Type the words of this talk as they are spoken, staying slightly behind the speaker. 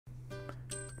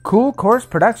Cool Course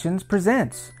Productions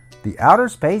presents the Outer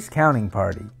Space Counting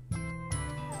Party.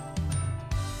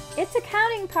 It's a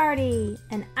counting party,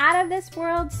 an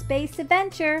out-of-this-world space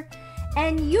adventure,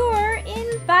 and you're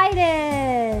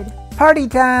invited! Party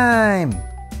time!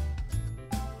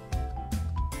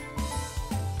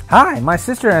 Hi, my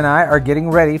sister and I are getting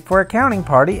ready for a counting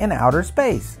party in outer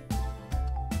space.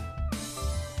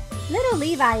 Little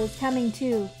Levi is coming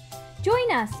too.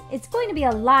 Join us, it's going to be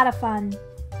a lot of fun.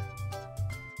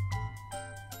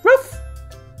 Roof!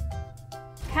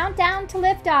 Countdown to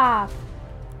liftoff.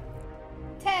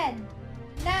 10,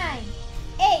 9,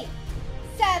 8,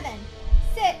 7,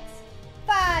 6,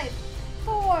 5,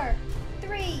 4,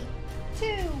 3, 2,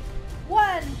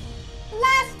 1.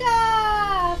 Blast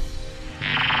off!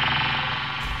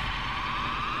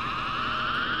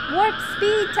 Warp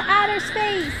speed to outer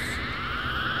space.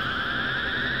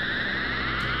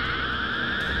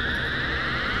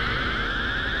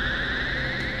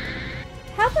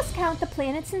 Help us count the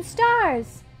planets and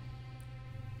stars.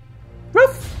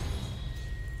 Roof!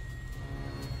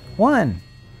 1,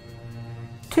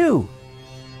 2,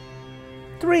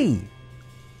 3,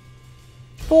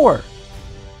 4,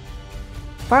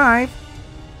 5,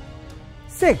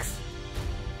 6,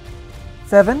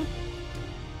 7,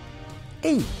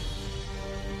 8,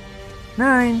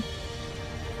 9,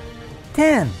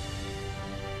 10,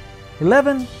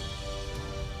 11,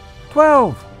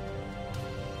 12,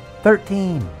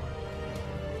 13,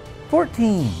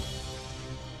 14,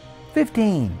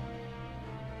 15,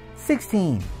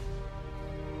 16,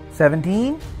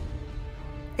 17,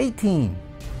 18,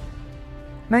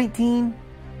 19,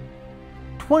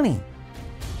 20.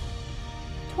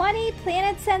 20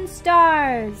 planets and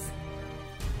stars.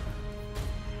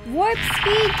 Warp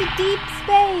speed to deep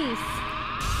space.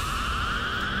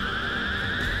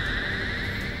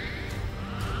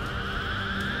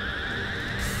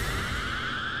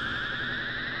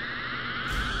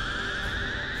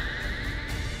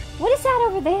 What is that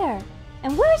over there?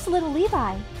 And where's little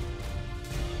Levi?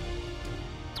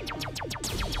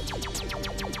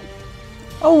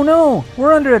 Oh no,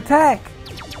 we're under attack.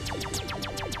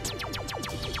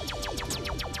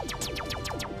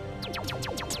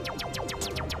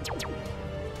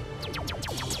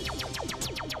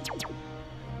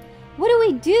 What do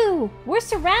we do? We're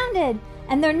surrounded,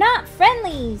 and they're not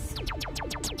friendlies.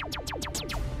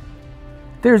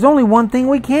 There's only one thing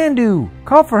we can do.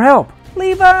 Call for help.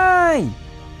 Levi!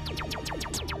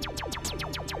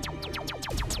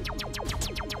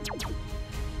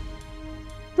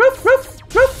 Roof, roof,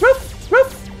 roof, roof,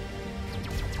 roof.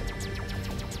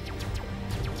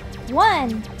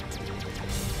 1,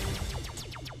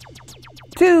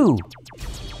 2,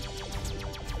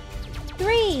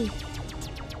 3,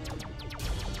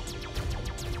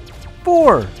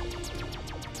 4,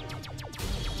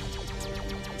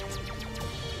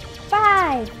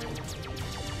 5,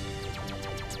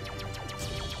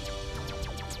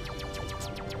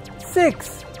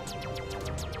 6,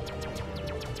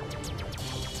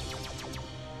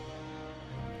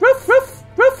 roof, roof,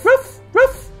 roof, roof,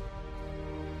 roof.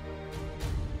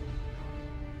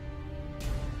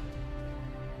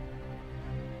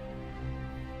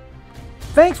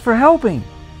 Thanks for helping.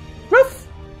 Roof.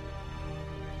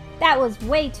 That was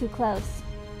way too close.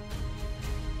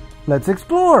 Let's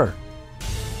explore.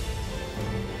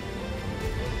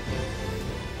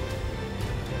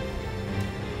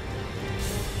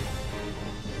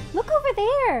 Look over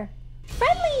there.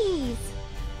 Friendlies.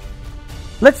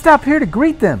 Let's stop here to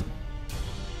greet them.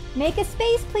 Make a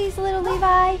space, please, little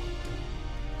Levi.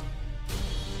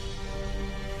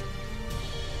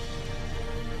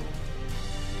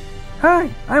 Hi,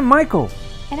 I'm Michael.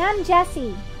 And I'm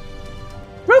Jessie.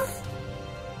 Roof.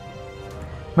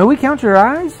 May we count your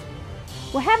eyes?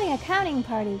 We're having a counting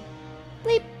party.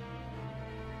 Bleep.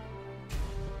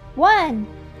 1,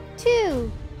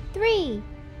 2, 3,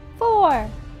 4,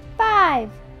 5,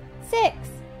 6,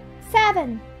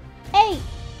 7, 8,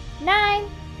 9,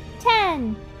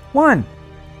 10. 1,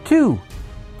 2,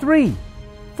 3,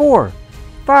 4,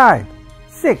 5,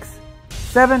 6,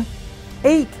 7,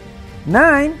 8,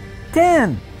 9,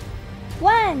 10.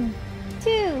 1,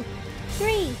 2,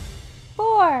 3,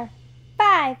 4,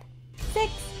 5,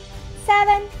 6,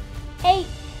 7, 8,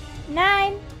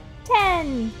 9,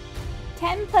 10.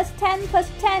 10 plus 10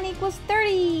 plus 10 equals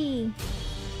 30.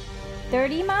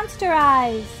 30 monster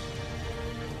eyes.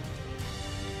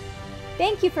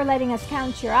 Thank you for letting us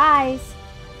count your eyes.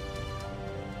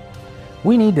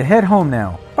 We need to head home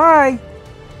now. Bye.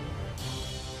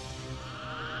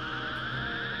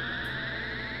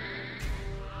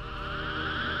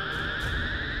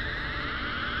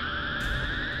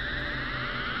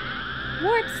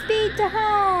 Warp speed speed to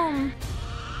home.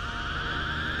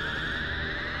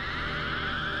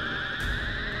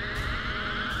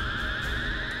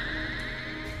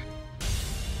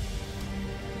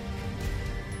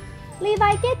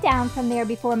 Levi, get down from there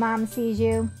before Mom sees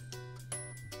you.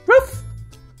 Roof!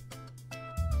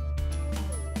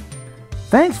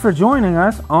 Thanks for joining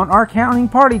us on our counting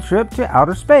party trip to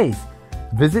outer space.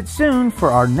 Visit soon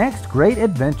for our next great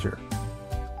adventure.